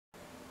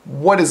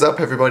What is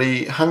up,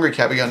 everybody? Hungry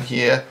Kabigon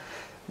here.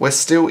 We're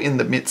still in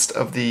the midst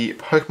of the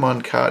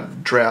Pokemon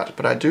card drought,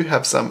 but I do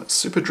have some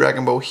Super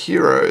Dragon Ball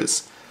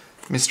Heroes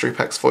mystery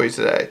packs for you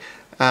today.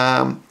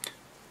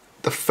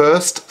 The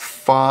first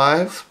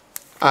 5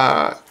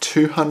 are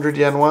 200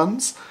 yen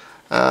ones,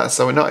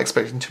 so we're not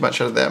expecting too much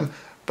out of them,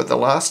 but the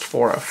last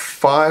 4 are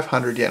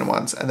 500 yen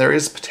ones, and there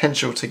is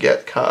potential to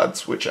get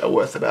cards which are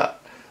worth about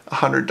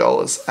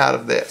 $100 out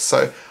of there,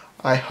 so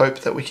I hope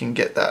that we can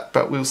get that,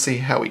 but we'll see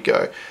how we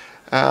go.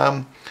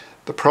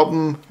 The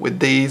problem with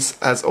these,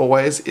 as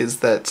always, is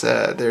that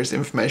there's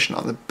information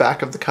on the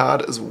back of the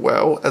card as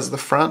well as the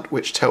front,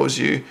 which tells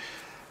you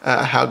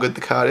how good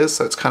the card is,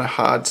 so it's kind of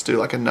hard to do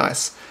like a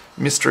nice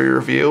mystery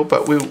reveal,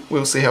 but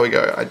we'll see how we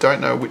go. I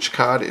don't know which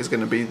card is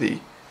going to be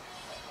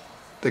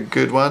the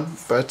good one,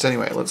 but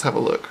anyway, let's have a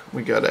look.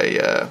 We got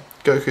a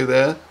Goku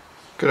there,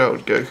 good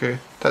old Goku.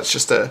 That's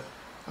just a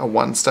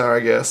 1-star, I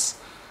guess.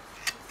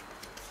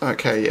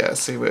 Okay, yeah,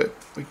 see, we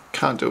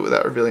can't do it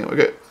without revealing it. We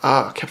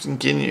got, Captain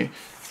Ginyu.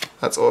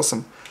 That's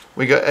awesome.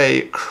 We got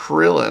a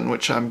Krillin,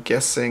 which I'm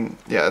guessing,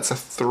 yeah, it's a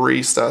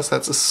 3-star, so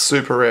that's a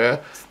super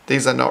rare.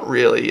 These are not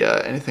really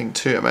anything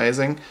too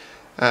amazing,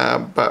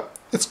 but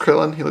it's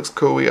Krillin. He looks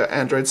cool. We got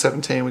Android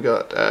 17. We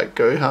got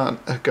Goku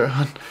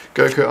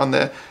on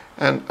there,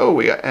 and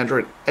we got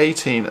Android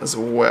 18 as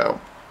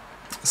well.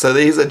 So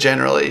these are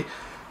generally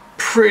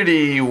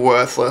pretty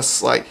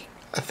worthless. Like,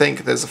 I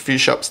think there's a few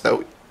shops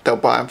that they'll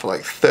buy them for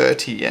like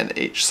 30 yen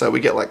each, so we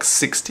get like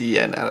 60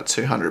 yen out of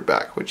 200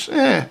 back, which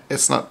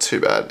it's not too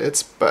bad.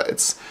 But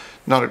it's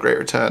not a great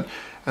return.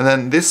 And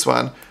then this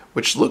one,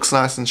 which looks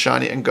nice and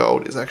shiny and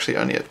gold, is actually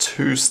only a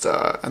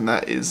 2-star, and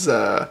that is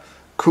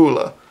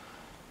Cooler.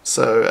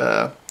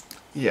 So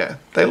yeah,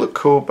 they look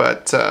cool,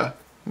 but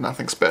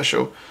nothing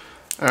special.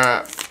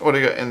 Alright, what do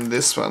we got in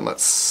this one?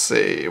 Let's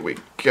see. We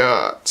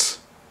got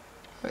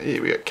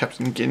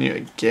Captain Ginyu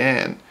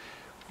again.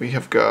 We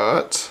have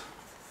got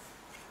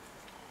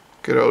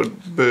good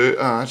old Boo.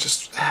 I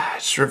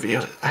just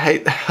revealed it. I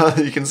hate how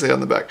you can see on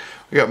the back.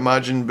 We got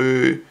Majin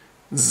Buu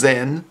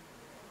Zen.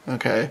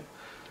 Okay.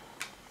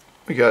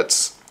 We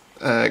got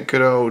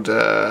good old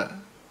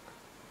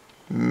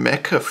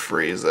Mecha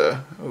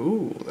Freezer.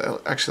 Ooh,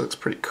 that actually looks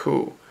pretty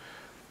cool.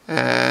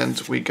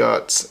 And we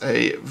got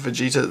a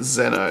Vegeta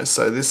Zeno.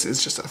 So this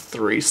is just a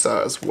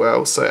 3-star as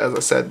well. So as I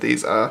said,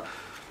 these are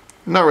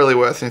not really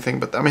worth anything,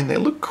 but I mean, they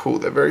look cool.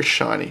 They're very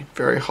shiny,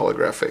 very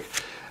holographic.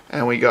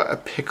 And we got a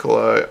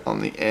Piccolo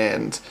on the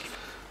end.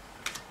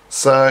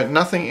 So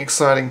nothing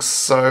exciting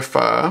so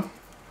far,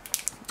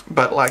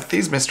 but like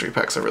these mystery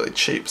packs are really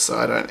cheap, so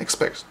I don't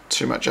expect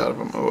too much out of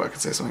them. Oh, I can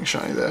see something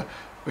shiny there.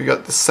 We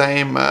got the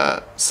same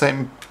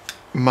Majin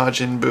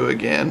Buu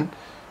again.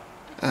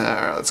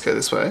 Alright, let's go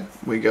this way.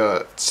 We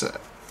got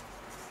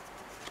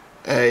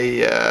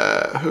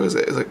a who is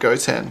it? Is it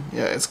Goten?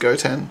 Yeah, it's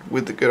Goten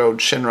with the good old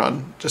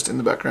Shenron just in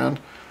the background.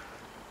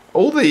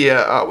 All the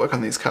artwork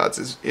on these cards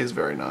is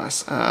very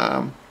nice.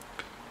 Alright,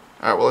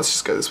 well, let's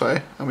just go this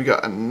way. And we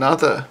got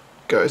another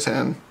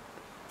Goten.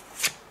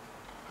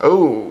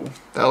 Oh,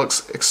 that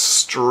looks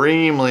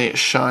extremely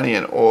shiny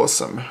and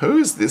awesome. Who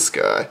is this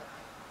guy?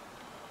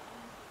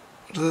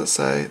 What does it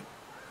say?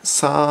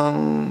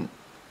 Sang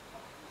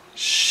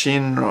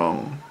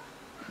Shinrong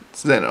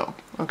Zeno.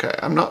 Okay,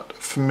 I'm not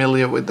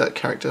familiar with that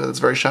character. That's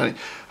very shiny.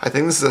 I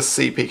think this is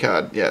a CP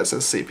card. Yeah, it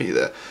says CP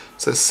there.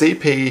 So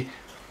CP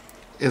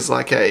is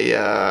like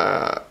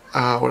a,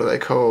 what are they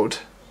called?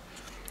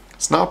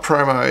 It's not a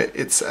promo,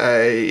 it's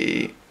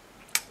a,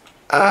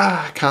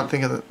 I can't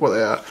think of what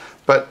they are,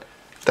 but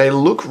they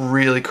look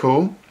really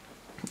cool,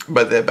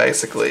 but they're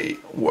basically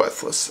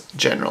worthless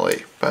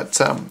generally.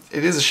 But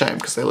it is a shame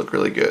because they look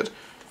really good.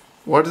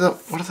 What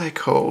are they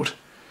called?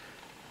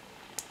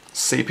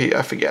 CP,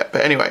 I forget.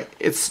 But anyway,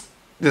 this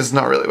is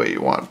not really what you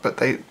want, but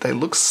they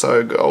look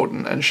so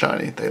golden and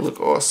shiny. They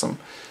look awesome.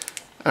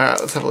 Alright,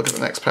 let's have a look at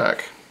the next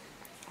pack.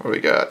 What do we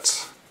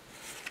got?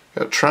 We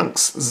got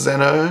Trunks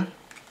Zeno.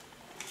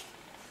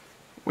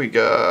 We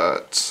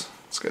got,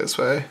 let's go this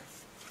way.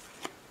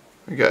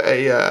 We got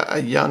a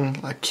young,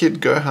 like, Kid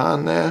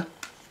Gohan there.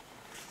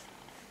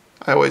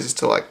 I always used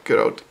to like good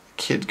old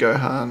Kid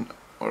Gohan.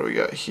 What do we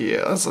got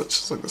here? Let's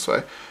just look this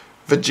way.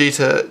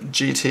 Vegeta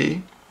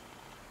GT.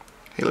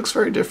 He looks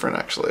very different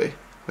actually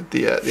with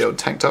the old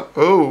tank top.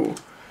 Oh,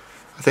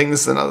 I think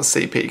this is another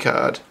CP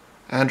card.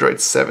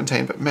 Android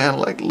 17, but man,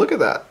 like, look at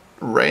that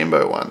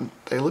rainbow one.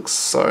 They look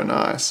so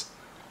nice.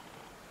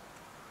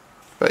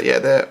 But yeah,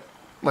 they're,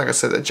 like I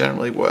said, they're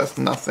generally worth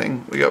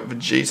nothing. We got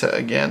Vegeta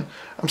again.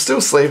 I'm still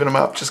sleeving them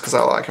up just because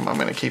I like them. I'm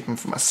going to keep them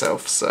for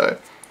myself, so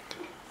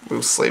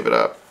we'll sleeve it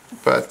up.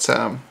 But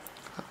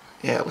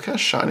yeah, look how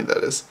shiny that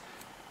is.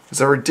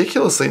 It's a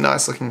ridiculously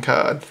nice looking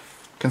card,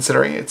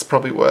 considering it's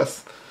probably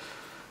worth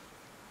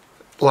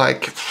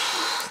like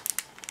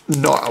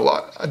not a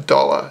lot,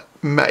 $1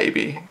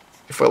 maybe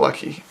if we're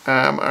lucky.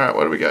 Alright,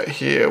 what do we got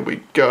here? We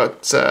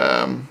got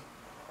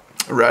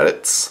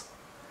Raditz.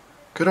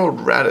 Good old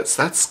Raditz.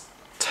 That's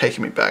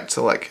taking me back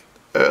to like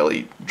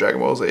early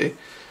Dragon Ball Z.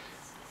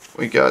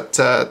 We got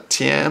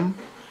Tiam.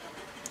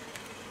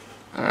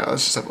 Alright,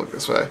 let's just have a look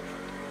this way.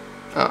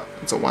 Oh,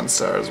 it's a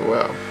 1-star as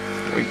well.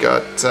 We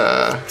got,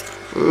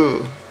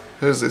 ooh,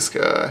 who's this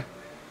guy?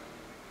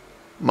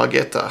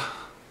 Magetta.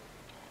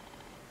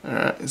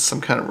 Alright, it's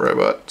some kind of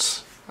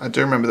robot. I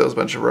do remember there was a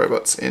bunch of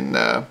robots in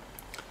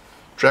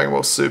Dragon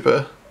Ball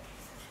Super.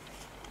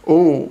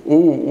 Ooh, ooh,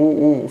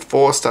 ooh, ooh,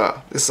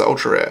 4-star. This is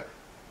ultra rare.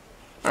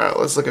 Alright,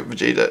 let's look at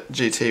Vegeta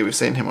GT. We've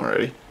seen him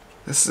already.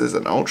 This is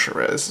an ultra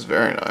rare. This is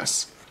very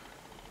nice.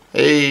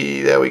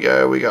 Hey, there we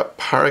go. We got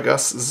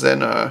Paragus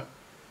Zeno.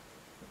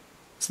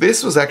 So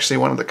this was actually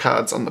one of the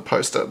cards on the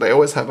poster. They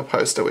always have a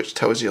poster which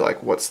tells you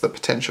like what's the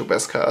potential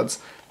best cards.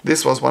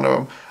 This was one of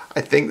them.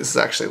 I think this is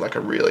actually like a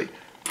really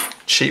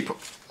cheap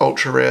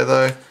ultra rare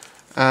though.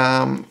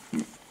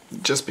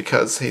 Just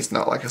because he's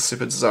not like a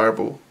super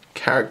desirable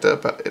character,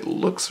 but it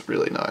looks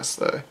really nice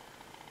though.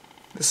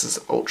 This is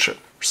ultra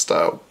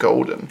style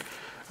golden.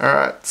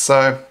 Alright,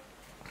 so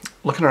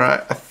looking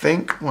alright. I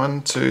think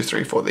 1, 2,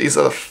 3, 4. These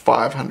are the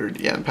 500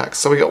 yen packs.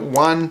 So we got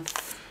one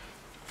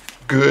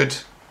good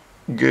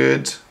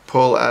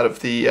pull out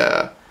of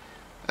the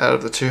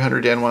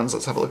 200 yen ones.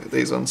 Let's have a look at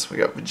these ones. We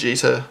got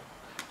Vegeta.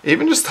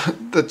 Even just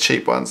the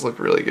cheap ones look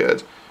really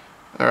good.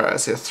 Alright, I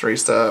see a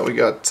 3-star. We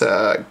got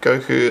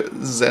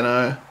Goku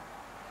Zeno.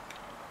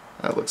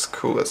 That looks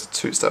cool. That's a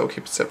 2-star. We'll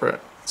keep it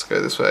separate. Let's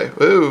go this way.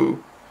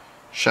 Ooh,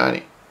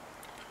 shiny.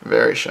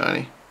 Very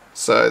shiny.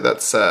 So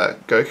that's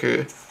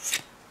Goku.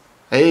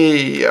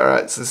 Hey,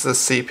 alright, so this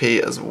is a CP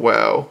as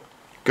well.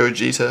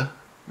 Gogeta.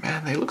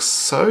 Man, they look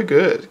so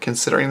good,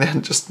 considering they're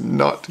just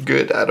not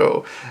good at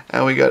all.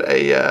 And we got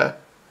a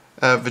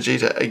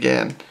Vegeta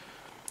again.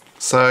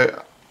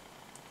 So,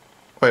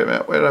 wait a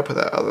minute, where did I put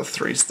that other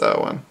 3-star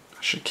one?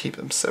 I should keep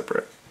them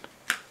separate.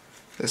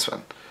 This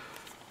one.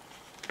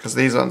 Because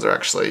these ones are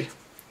actually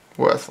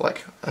worth,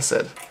 like I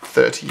said,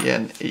 30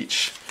 yen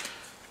each.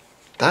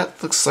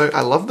 That looks so...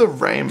 I love the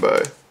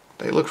rainbow.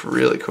 They look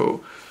really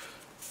cool.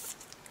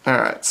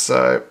 Alright,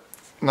 so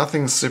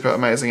nothing super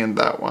amazing in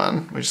that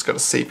one. We just got a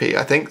CP.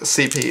 I think the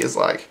CP is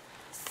like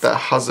the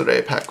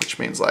Hazure pack, which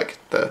means like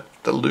the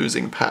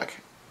losing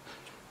pack.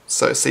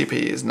 So CP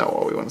is not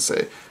what we want to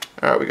see.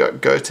 Alright, we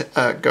got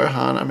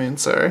Gohan,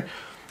 sorry.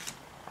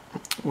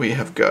 We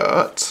have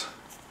got...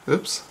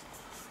 Oops.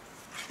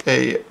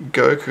 A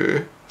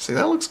Goku. See,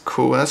 that looks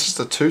cool. That's just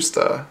a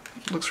 2-star.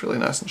 Looks really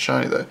nice and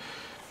shiny though.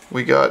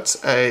 We got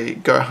a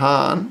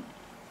Gohan.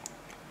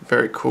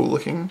 Very cool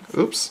looking.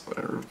 Oops,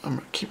 I'm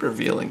gonna keep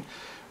revealing.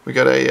 We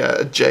got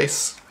a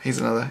Jace. He's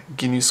another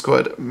Ginyu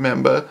Squad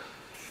member.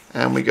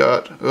 And we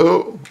got is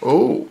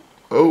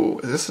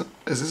this a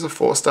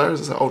 4-star? Is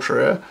this an ultra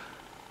rare?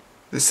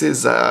 This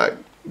is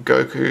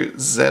Goku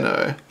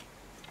Zeno.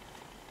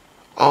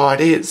 Oh,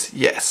 it is.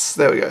 Yes,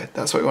 there we go.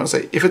 That's what we want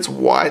to see. If it's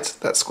white,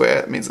 that square,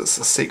 it means it's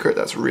a secret.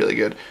 That's really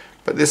good.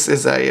 But this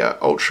is a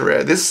ultra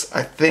rare. This,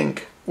 I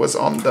think, was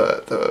on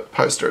the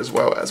poster as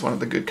well as one of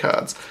the good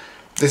cards.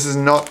 This is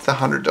not the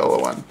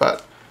 $100 one,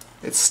 but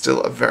it's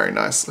still a very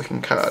nice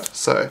looking card.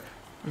 So,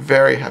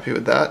 very happy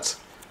with that.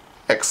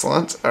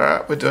 Excellent.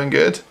 Alright, we're doing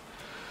good.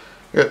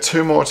 We've got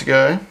 2 more to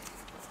go.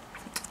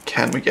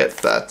 Can we get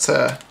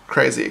that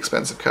crazy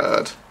expensive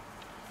card?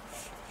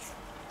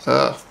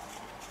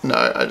 No,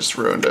 I just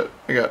ruined it.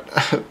 We got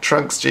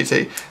Trunks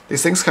GT.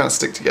 These things kind of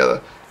stick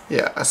together.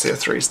 Yeah, I see a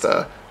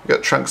 3-star. We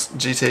got Trunks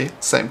GT,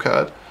 same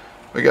card.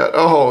 We got,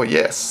 oh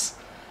yes,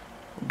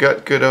 we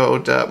got good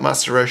old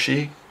Master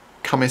Roshi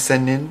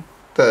Kame-Sennin,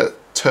 the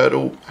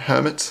turtle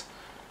hermit.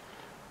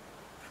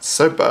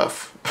 So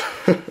buff.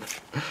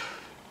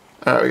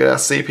 Alright, we got our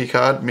CP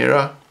card,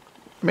 Mirror.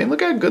 I mean,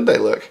 look how good they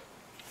look.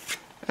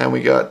 And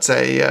we got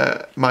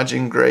a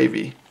Majin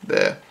Gravy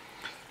there.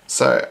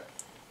 So,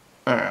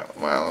 alright,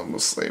 well, we'll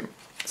sleeve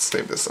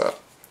this up.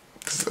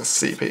 This is a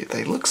CP.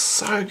 They look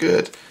so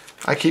good.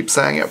 I keep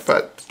saying it,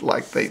 but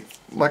like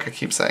I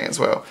keep saying as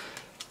well,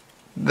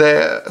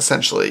 they're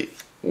essentially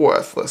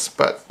worthless,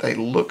 but they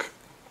look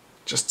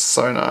just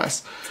so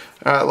nice.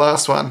 Alright,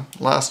 last one.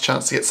 Last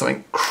chance to get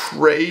something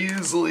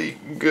crazily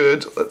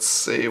good. Let's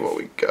see what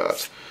we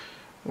got.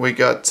 We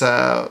got,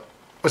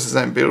 what's his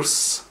name?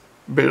 Birs?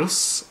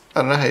 I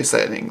don't know how you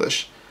say it in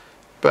English,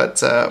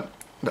 but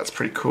that's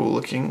pretty cool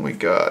looking. We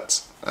got,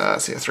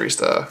 see a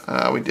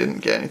 3-star. We didn't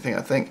get anything,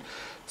 I think.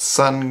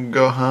 Son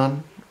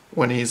Gohan,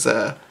 when he's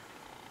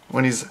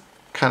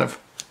kind of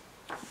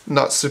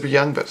not super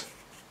young, but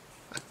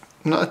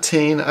not a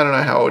teen. I don't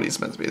know how old he's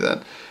meant to be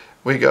then.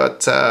 We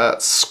got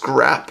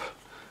Scrap.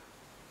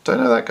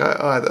 Don't know that guy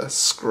either.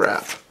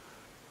 Scrap.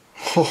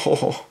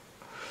 Oh,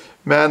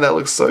 man, that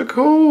looks so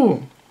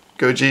cool.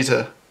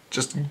 Gogeta.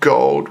 Just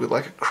gold with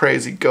like a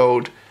crazy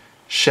gold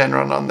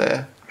Shenron on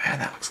there. Man,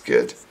 that looks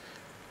good.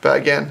 But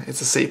again,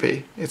 it's a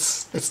CP.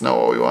 It's not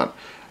what we want.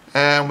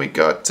 And we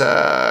got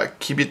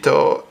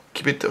Kibito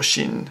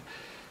Shin.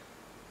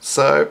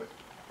 So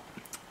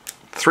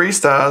 3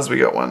 stars. We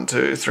got 1,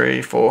 2,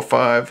 3, 4,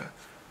 5,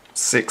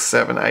 6,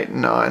 7, 8,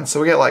 9.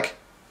 So we get like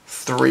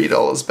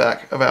 $3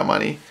 back of our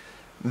money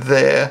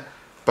there.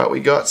 But we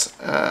got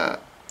oh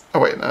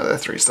wait, no, they're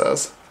 3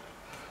 stars.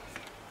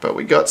 But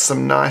we got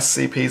some nice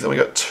CPs, and we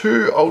got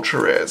 2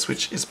 ultra rares,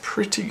 which is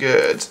pretty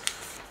good.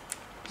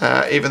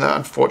 Even though,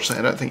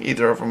 unfortunately, I don't think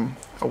either of them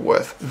are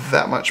worth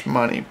that much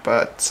money.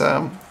 But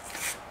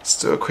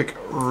let's do a quick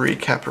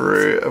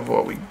recap-a-roo of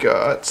what we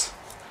got.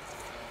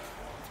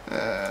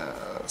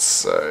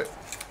 So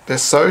they're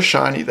so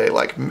shiny, they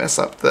like mess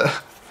up the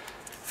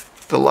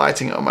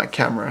lighting on my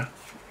camera.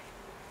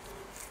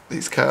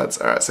 These cards.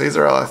 Alright, so these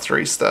are all our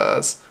 3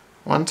 stars.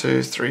 1,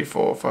 2, 3,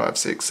 4, 5,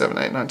 6, 7,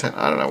 8, 9, 10.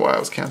 I don't know why I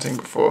was counting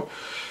before,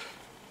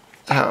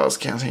 how I was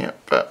counting it,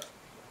 but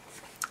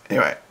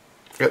anyway,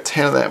 we got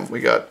 10 of them. We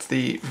got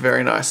the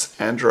very nice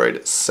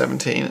Android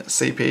 17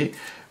 CP.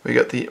 We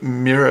got the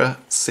Mirror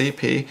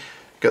CP. We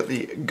got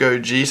the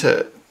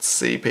Gogeta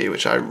CP,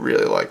 which I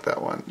really like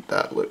that one.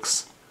 That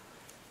looks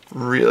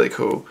really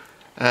cool.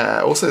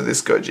 Also,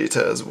 this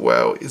Gogeta as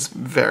well is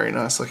very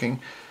nice looking.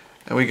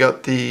 And we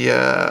got the,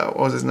 what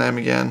was his name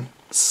again?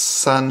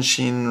 Sun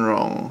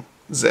Shinrong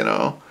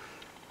Zeno.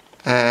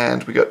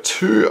 And we got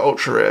 2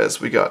 ultra rares.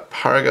 We got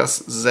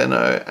Paragus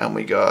Zeno and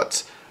we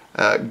got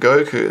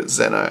Goku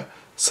Zeno.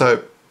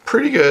 So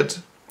pretty good.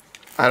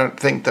 I don't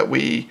think that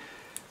we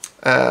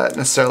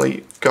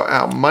necessarily got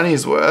our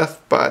money's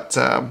worth, but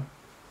I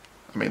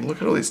mean,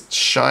 look at all this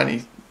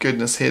shiny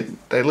goodness here.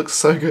 They look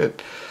so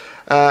good.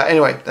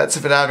 Anyway, that's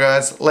it for now,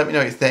 guys. Let me know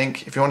what you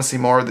think. If you want to see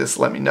more of this,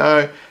 let me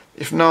know.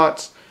 If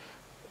not,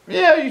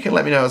 yeah, you can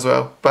let me know as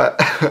well. But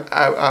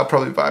I'll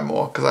probably buy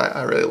more because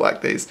I really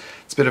like these.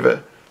 It's a bit of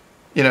a,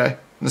 you know,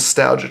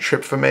 nostalgia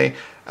trip for me.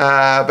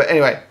 But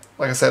anyway,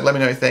 like I said, let me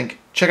know what you think.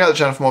 Check out the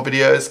channel for more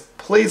videos.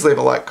 Please leave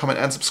a like, comment,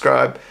 and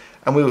subscribe.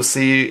 And we will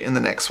see you in the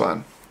next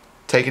one.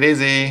 Take it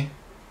easy.